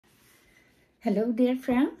Hello dear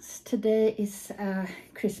friends, today is a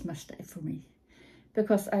Christmas day for me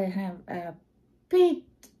because I have a big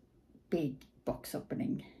box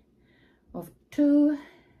opening of 2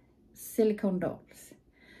 silicone dolls.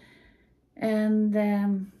 And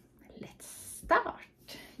let's start.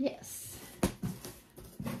 Yes,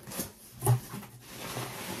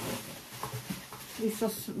 this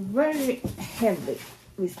was very heavy,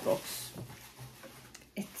 this box.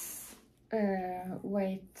 It's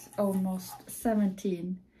weight almost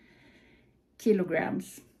 17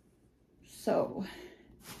 kilograms. So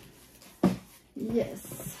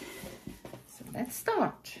yes, so let's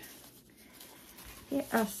start. Here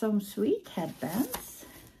are some sweet headbands,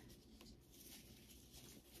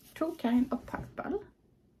 2 kinds of purple,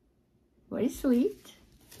 very sweet.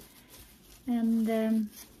 And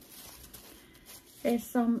there's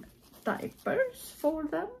some diapers for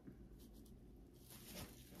them.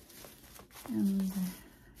 And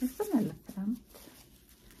there's an elephant.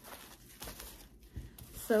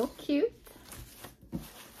 So cute.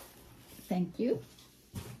 Thank you.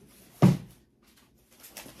 And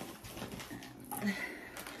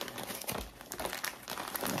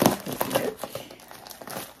let's take a look.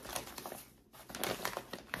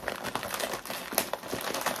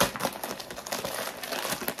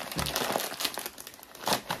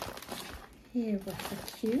 Here was a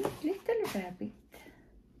cute little rabbit.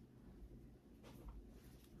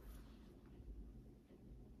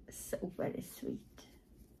 So very sweet.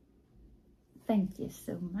 Thank you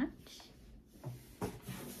so much.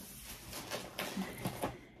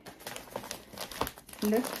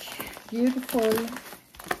 Look, beautiful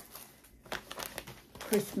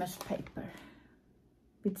Christmas paper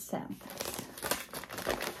with Santas.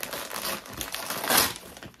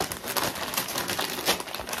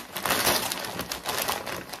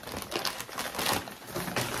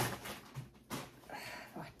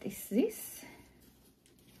 What is this?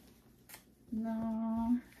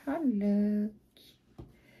 No, oh look,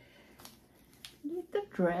 little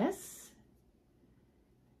dress,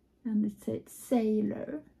 and it says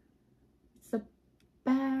sailor. It's a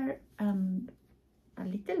bear and a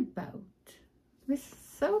little boat. It's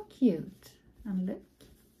so cute. And look,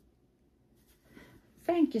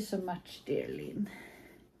 thank you so much, dear Lynn.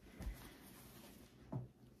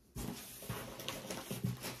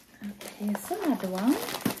 Okay, here's another one.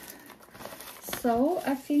 So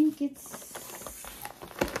I think it's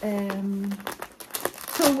 2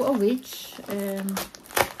 of each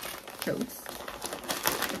clothes,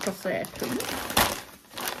 because they are twin.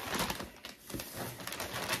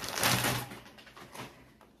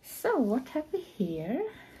 So what have we here?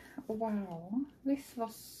 Wow, this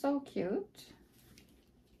was so cute.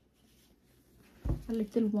 A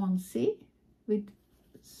little onesie with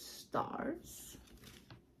stars.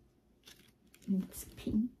 And it's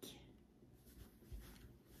pink.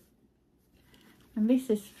 And this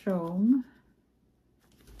is from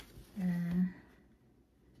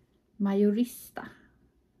Majorista,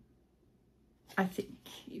 I think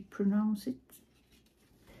you pronounce it.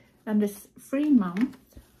 And it's 3 months.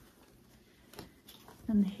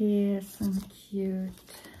 And here's some cute,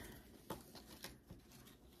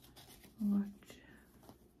 what?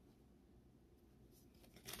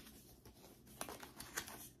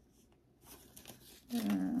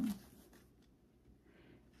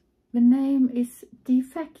 The name is De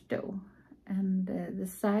Facto, and the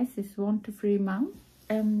size is 1 to 3 months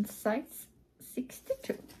and size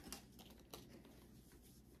 62.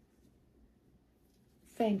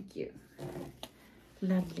 Thank you.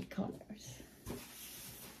 Lovely colors.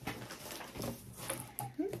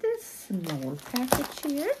 And this small package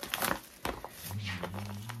here.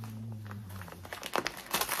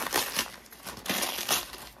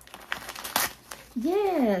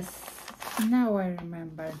 Yes, now I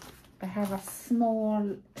remember. I have a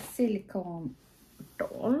small silicone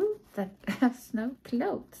doll that has no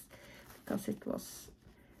clothes because it was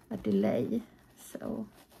a delay, so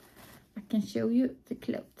I can show you the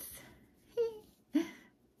clothes.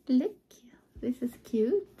 Look, this is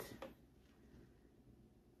cute.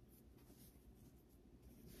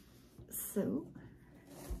 So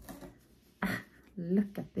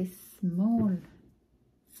look at this small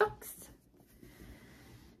socks.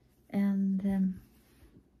 And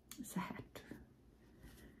it's a hat.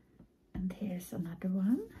 And here's another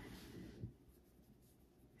one.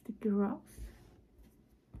 The giraffe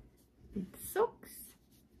with socks.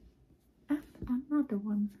 And another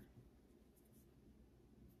one.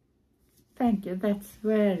 Thank you, that's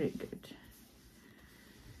very good.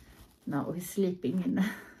 Now he's sleeping in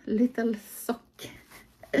a little sock.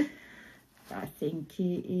 I think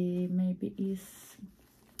he maybe is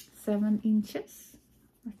 7 inches,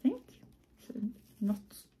 I think. So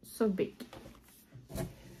so big.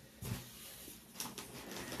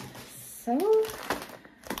 So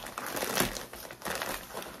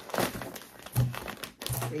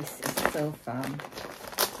this is so fun.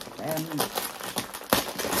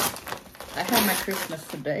 I have my Christmas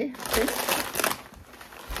today. See?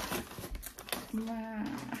 Wow.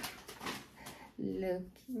 Look,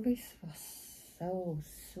 this was so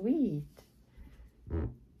sweet.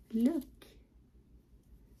 Look.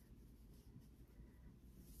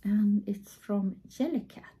 And it's from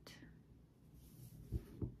Jellycat.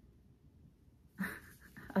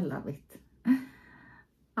 I love it.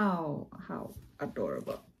 Oh, how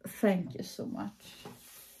adorable. Thank you so much.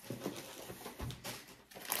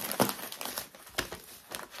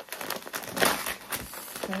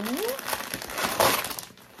 So,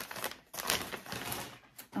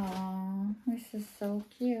 this is so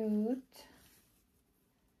cute.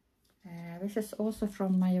 This is also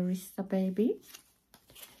from my Arista baby.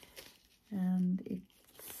 And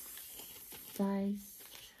it's size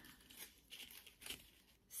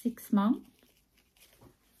 6 months.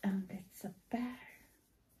 And it's a bear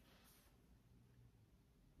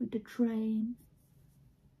with a train.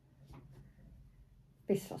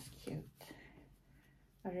 This was cute.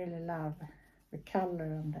 I really love the color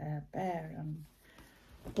and the bear and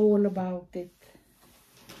all about it.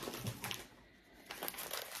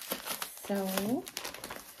 So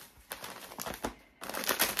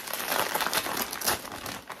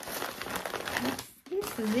what is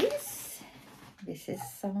this? This is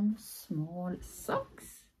some small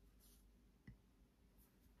socks.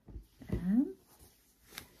 And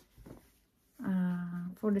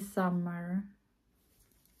for the summer.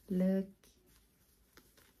 Look.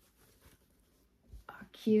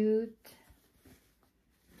 Cute.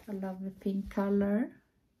 I love the pink color.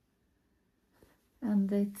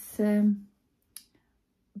 And it's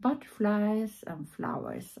butterflies and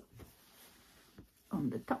flowers on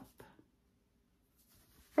the top.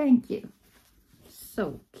 Thank you.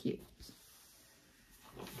 So cute.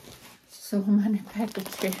 So many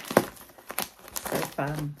packages. So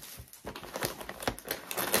fun.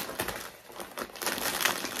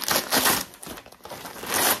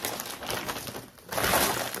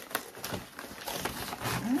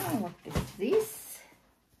 What is this?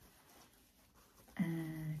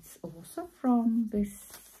 It's also from this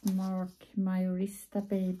Mark My Arista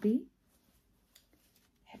baby.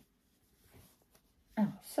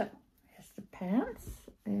 Oh, so here's the pants.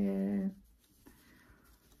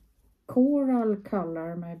 Coral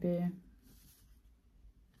color maybe,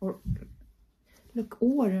 or look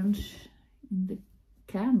orange in the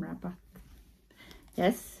camera, but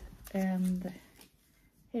yes. And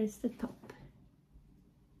here's the top.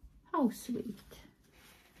 How sweet.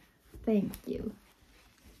 Thank you.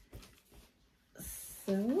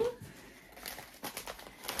 So,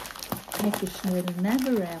 package will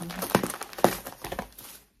never end.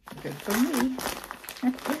 Good for me.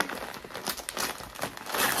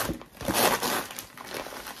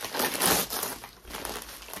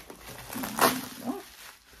 What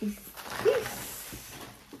is this?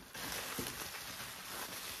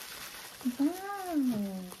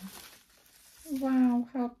 Wow. Wow,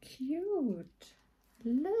 how cute.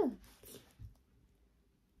 Look.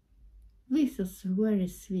 This is very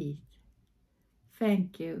sweet.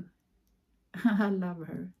 Thank you. I love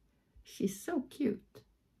her. She's so cute.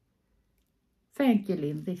 Thank you,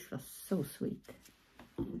 Lynn. This was so sweet.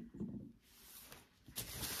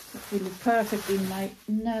 It's really perfect in my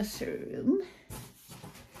nursery room.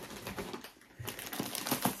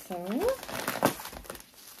 So.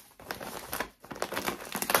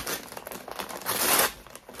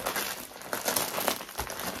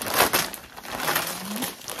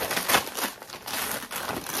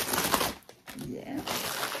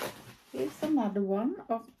 Another one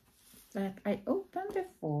of that I opened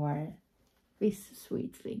before, this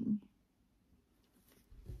sweet thing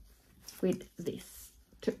with this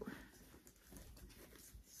too.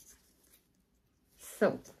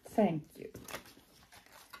 So thank you.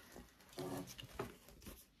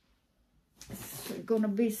 It's gonna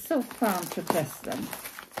be so fun to test them.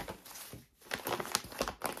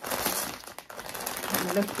 I'm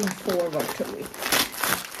looking forward to it.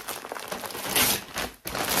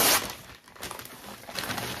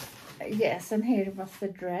 Yes, and here was the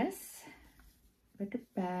dress with the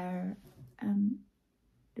bear and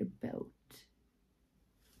the boat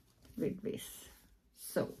with this.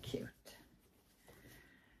 So cute.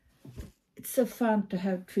 It's so fun to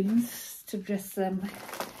have twins, to dress them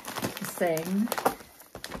the same.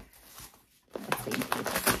 I think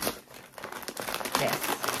it's, yes,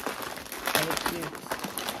 very cute.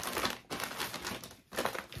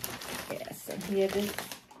 Yes, and here is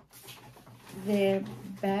the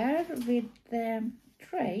bear with the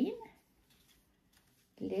train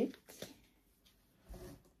lid.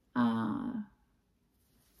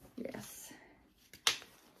 Yes,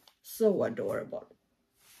 so adorable.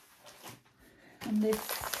 And there's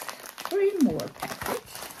 3 more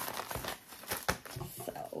packets.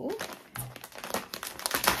 So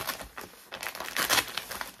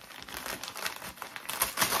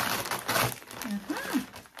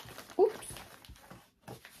oops,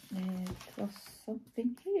 it was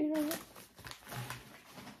something here.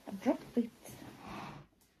 I dropped it.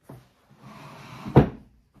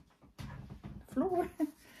 Floor.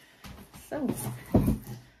 So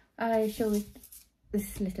I show it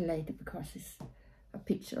this little later because it's a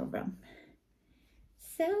picture of them.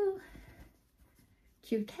 So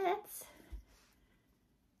cute hats.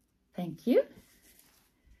 Thank you.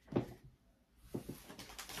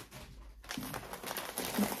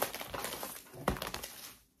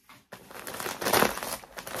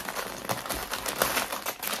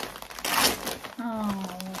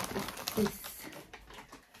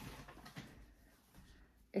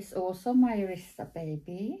 It's also my Rista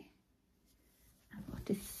baby. And what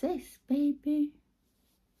it says, baby?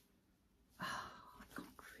 Oh, I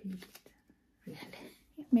can't read it,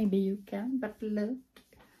 really. Maybe you can, but look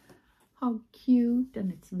how cute.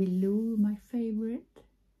 And it's blue, my favorite.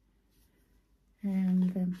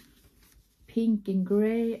 And pink and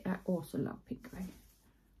gray. I also love pink and gray.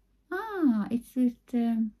 It's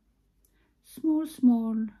with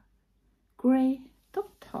small gray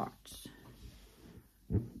dot hearts.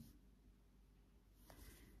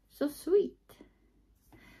 So sweet.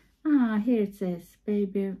 Here it says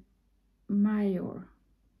Baby Mayor,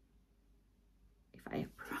 if I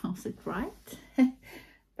pronounce it right.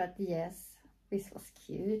 But yes, this was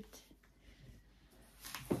cute.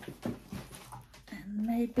 And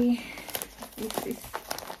maybe this is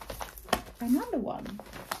another one.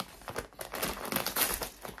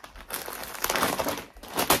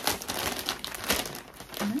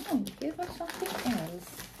 No, here was something else.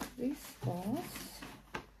 This was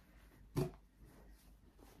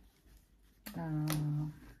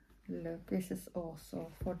look, this is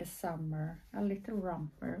also for the summer, a little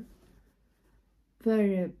romper,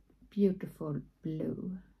 very beautiful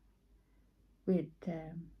blue with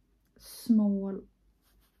small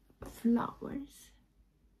flowers,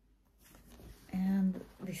 and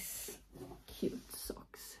this cute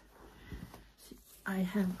socks. So I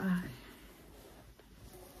have a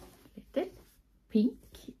little pink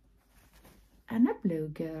and a blue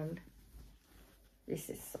girl. This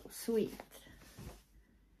is so sweet.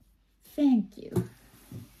 Thank you.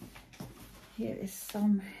 Here is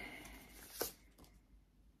some,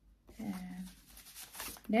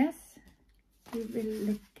 yes, we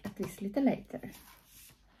will look at this a little later.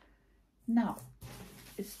 Now,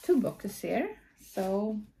 it's 2 boxes here,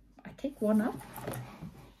 so I take one up.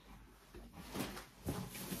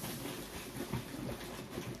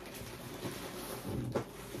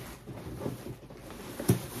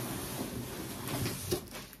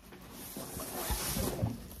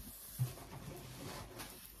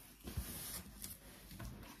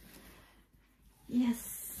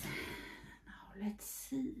 Yes, now let's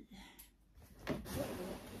see.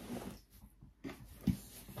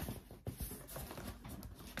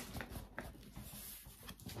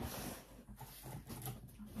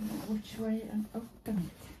 Which way and open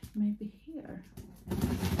it? Maybe here.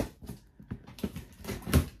 Maybe.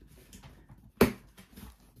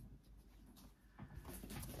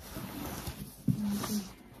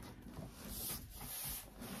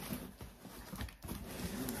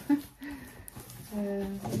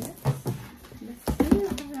 Let's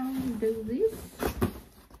see how we do this.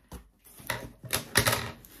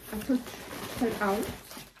 I took her out.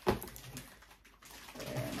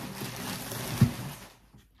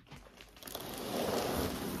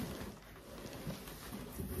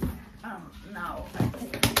 Now I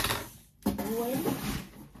take this away.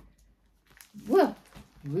 Whoa,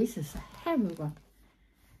 this is a heavy one.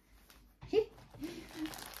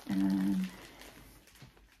 And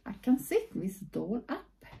I can sit this doll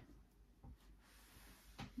up.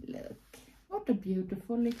 Look, what a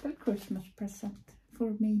beautiful little Christmas present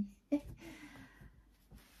for me.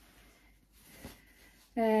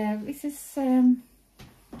 This is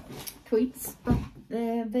twins, but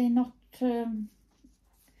they're not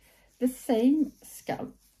the same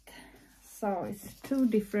sculpt, so it's 2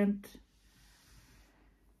 different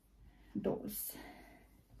dolls.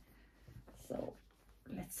 So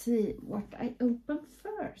let's see what I open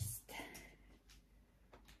first.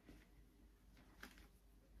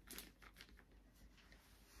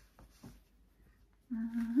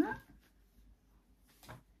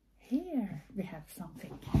 Here we have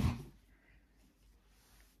something.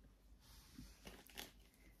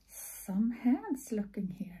 Some hands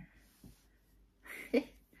looking here.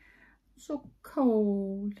 So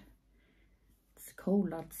cold. It's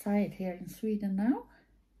cold outside here in Sweden now.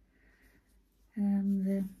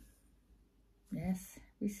 And yes,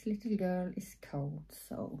 this little girl is cold,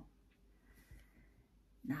 so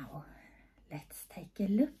now let's take a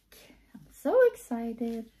look. I'm so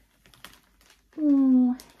excited.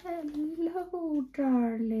 Oh, hello,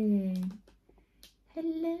 darling.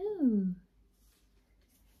 Hello.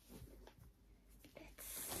 Let's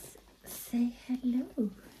say hello.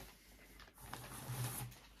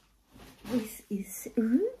 This is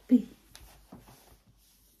Ruby.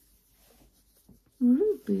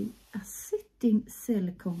 Ruby, a sitting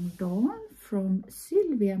silicone doll from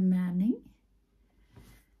Sylvia Manning.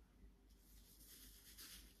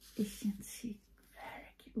 Isn't she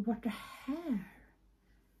very cute? What a hair!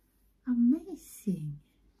 Amazing!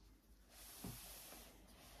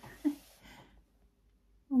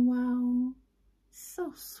 Wow,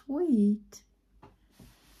 so sweet!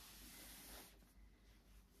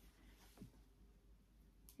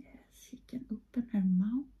 Yes, she can open her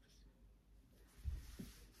mouth.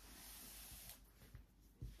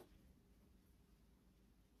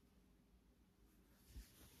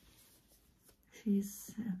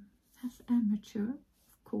 She's as amateur,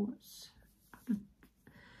 of course.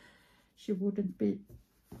 She wouldn't be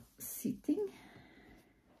sitting,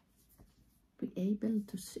 be able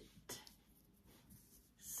to sit.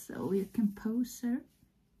 So you can pose her.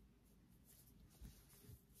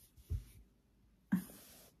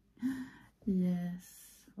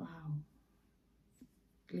 Yes, wow.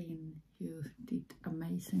 Lynn, you did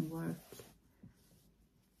amazing work.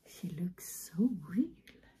 She looks so real.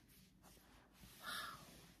 Wow.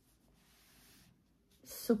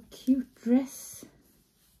 So cute dress.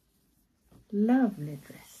 Lovely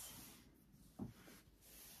dress.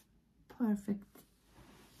 Perfect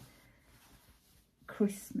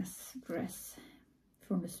Christmas dress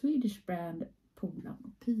from the Swedish brand Polan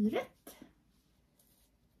och Pyret.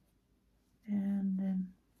 And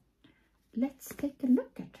let's take a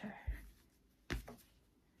look at her.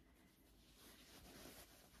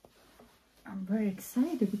 I'm very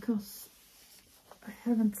excited because I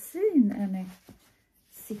haven't seen any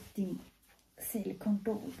sitting silicone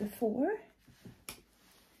doll before.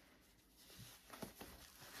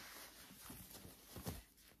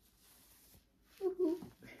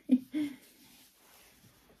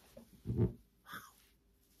 Wow,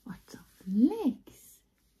 what some legs!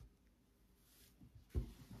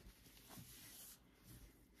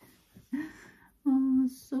 Oh,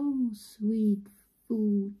 so sweet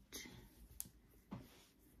foot,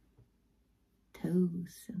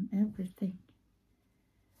 toes and everything.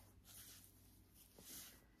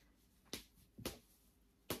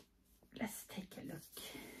 Let's take a look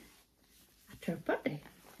at her body.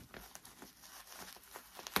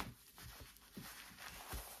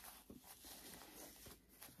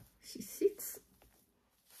 She sits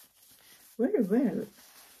very well.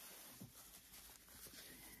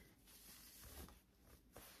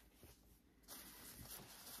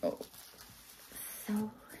 Oh,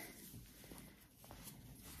 so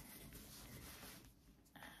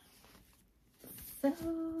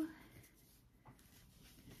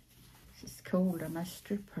she's cold and I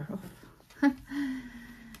strip her off. But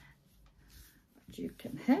you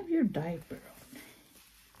can have your diaper on.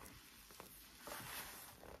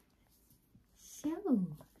 So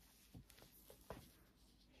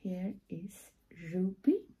here is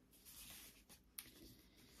Ruby.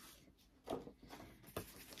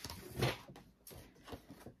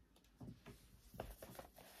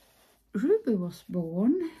 Ruby was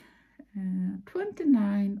born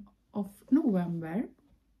 29th of November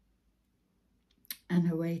and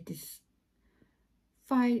her weight is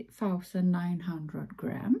 5,900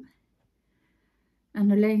 grams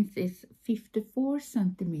and her length is 54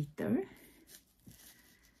 centimeter.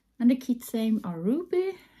 And the kids' name are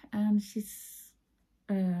Ruby, and she's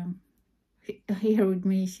here with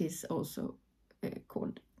me. She's also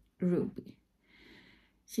called Ruby.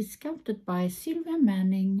 She's sculpted by Sylvia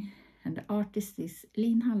Manning, and the artist is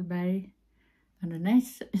Lynn Hallberg, and the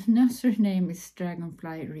nursery name is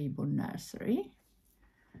Dragonfly Reborn Nursery.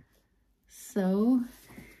 So,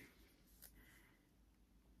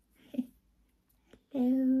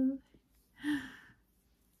 hello.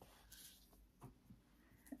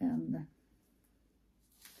 And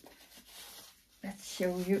let's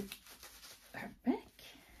show you her back.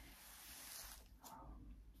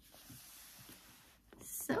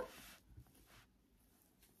 So,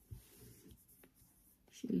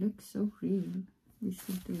 she looks so real. this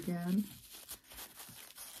little girl.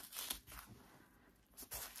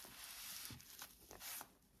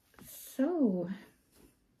 So,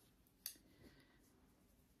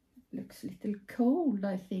 looks a little cold,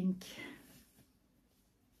 I think.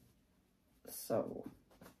 So,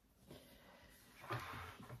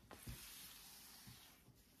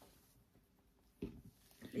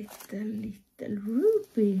 little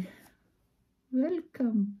Ruby,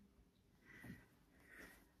 welcome.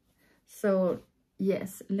 So,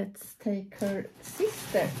 yes, let's take her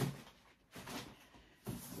sister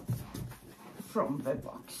from the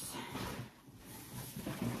box.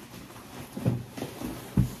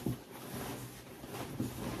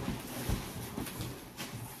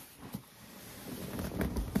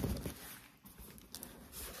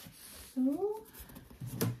 So,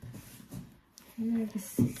 here the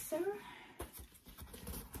scissor.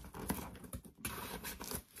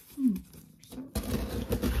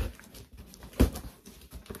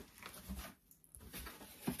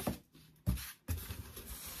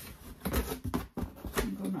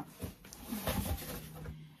 I'm gonna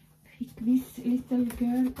pick this little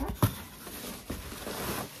girl up.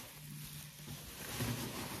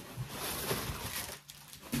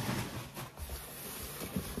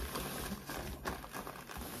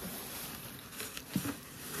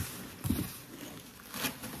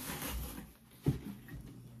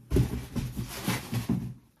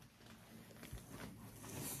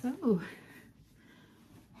 So,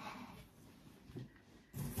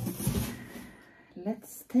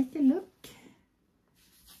 let's take a look.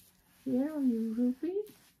 Here are you, Ruby.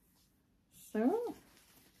 So,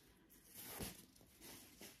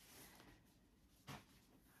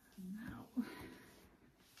 now,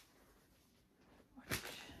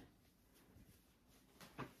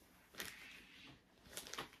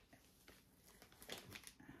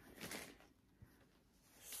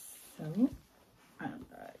 so, and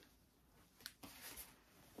I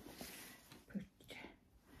put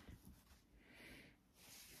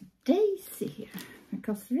Daisy here,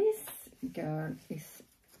 because this girl is,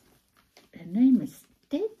 her name is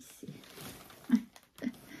Daisy.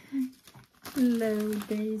 Hello,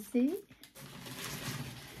 Daisy.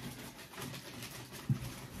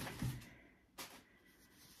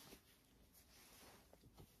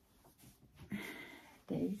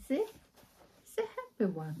 Daisy is a happy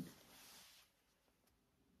one.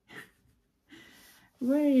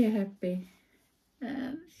 Very happy.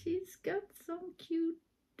 And she's got some cute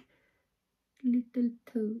little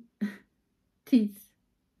teeth.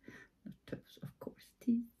 Not toes, of course,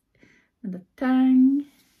 teeth. And a tongue.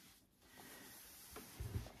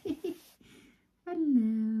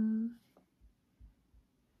 Hello.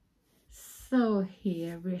 So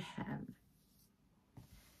here we have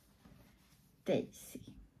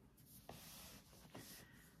Daisy.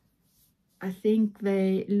 I think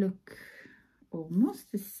they look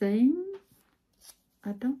almost the same.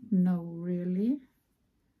 I don't know really.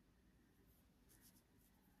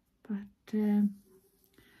 But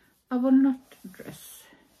I will not dress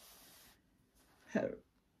her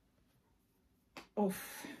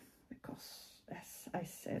off because, as I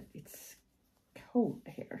said, it's cold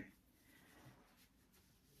here.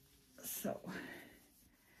 So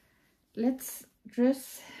let's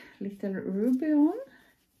dress little Ruby on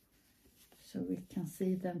so we can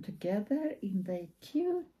see them together in their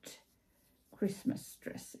cute Christmas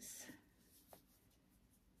dresses.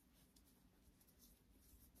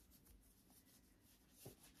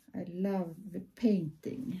 I love the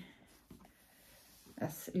painting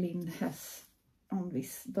as Lynn has on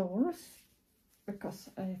these dolls because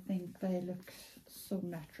I think they look so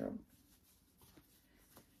natural.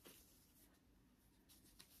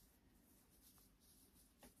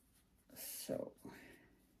 So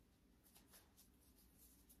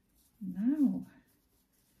now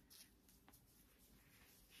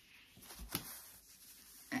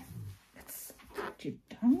let's put you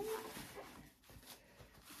down.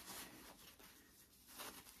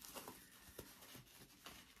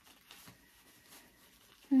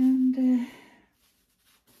 And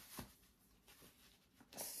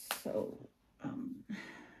so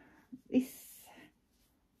this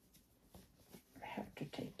I have to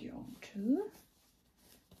take you on too.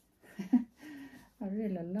 I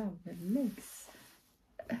really love the legs.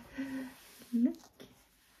 Look.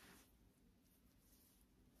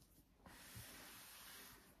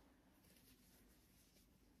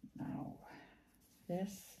 Now,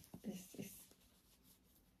 this is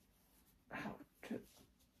how to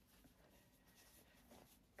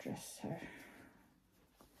dress her.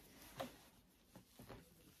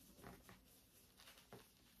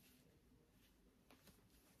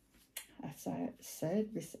 As I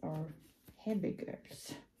said, these are heavy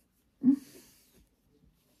girls.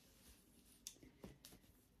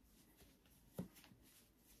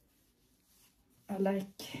 I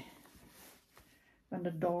like when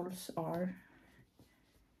the dolls are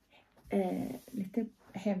a little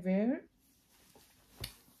heavier,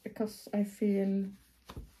 because I feel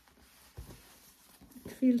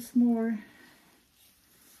it feels more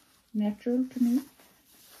natural to me.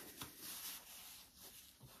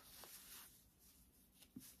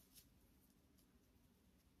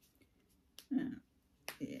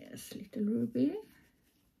 Yes, little Ruby.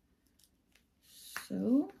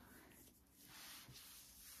 So,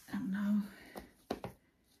 and now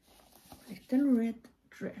little red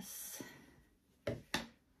dress.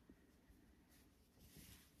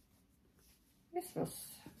 This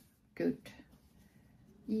was good,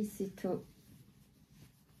 easy to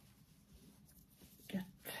get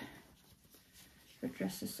the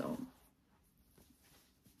dresses on.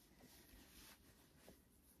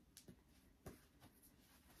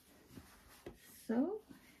 So,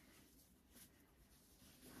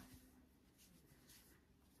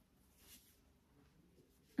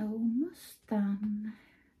 almost done.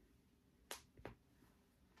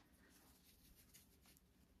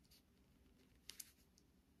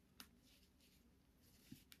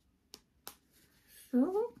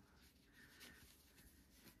 So,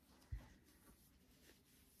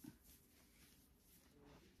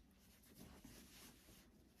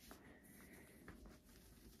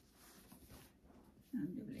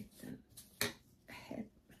 and a little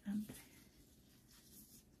headband.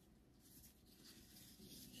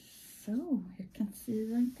 So you can see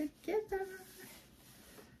them together.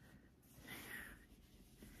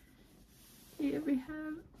 Here we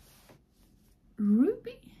have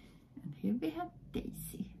Ruby and here we have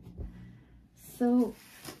Daisy. So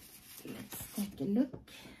let's take a look.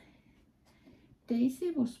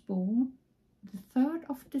 Daisy was born the 3rd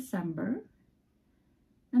of December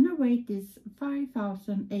and her weight is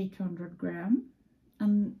 5,800 grams,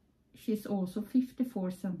 and she's also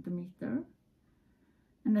 54 centimeter.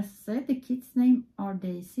 And as I said, the kids' name are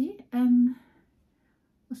Daisy, and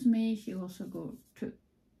with me she also go to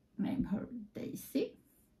name her Daisy.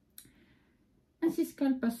 And she's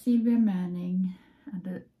sculpted by Sylvia Manning, and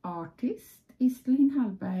the artist is Lynn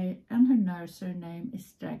Hallberg, and her nursery name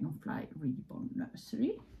is Dragonfly Reborn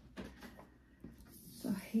Nursery.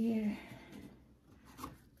 So here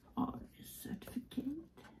are the certificate,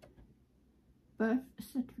 birth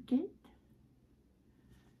certificate.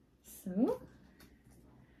 So,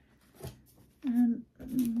 and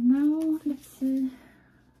now let's see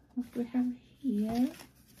what we have here.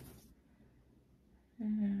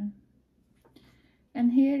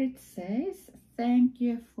 And here it says, thank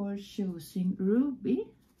you for choosing Ruby,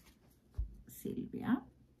 Sylvia.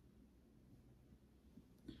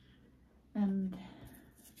 And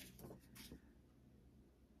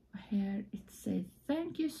here it says,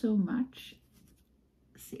 thank you so much,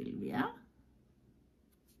 Sylvia.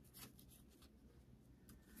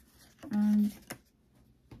 And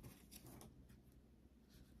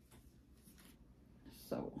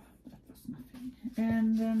so that was nothing.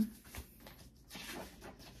 And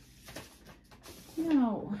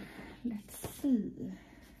now let's see.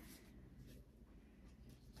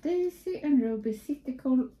 Daisy and Ruby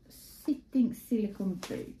sitting silicone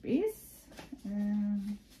babies.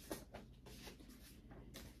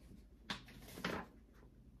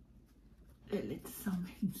 Let's some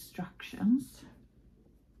instructions.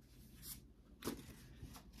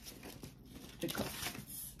 Because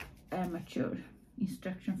it's amateur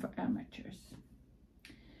instruction for amateurs.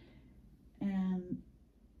 And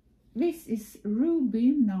this is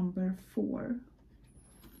Ruby number 4.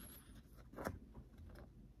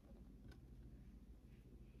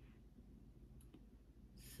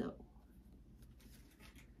 So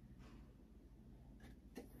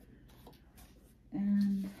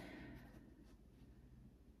and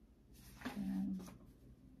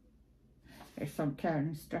there's some care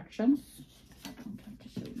instructions. I don't have to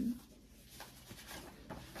show you.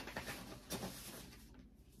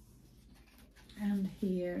 And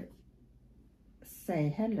here,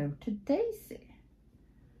 say hello to Daisy.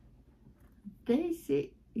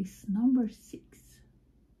 Daisy is number 6.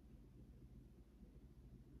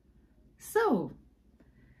 So,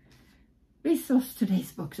 this was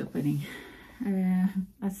today's box opening.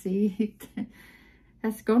 I see it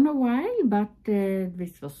has gone a while, but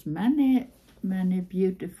this was many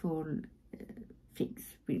beautiful things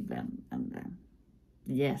with them, and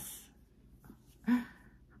yes,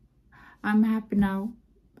 I'm happy now.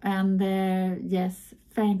 And yes,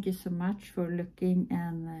 thank you so much for looking,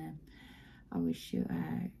 and I wish you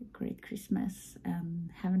a great Christmas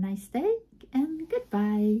and have a nice day.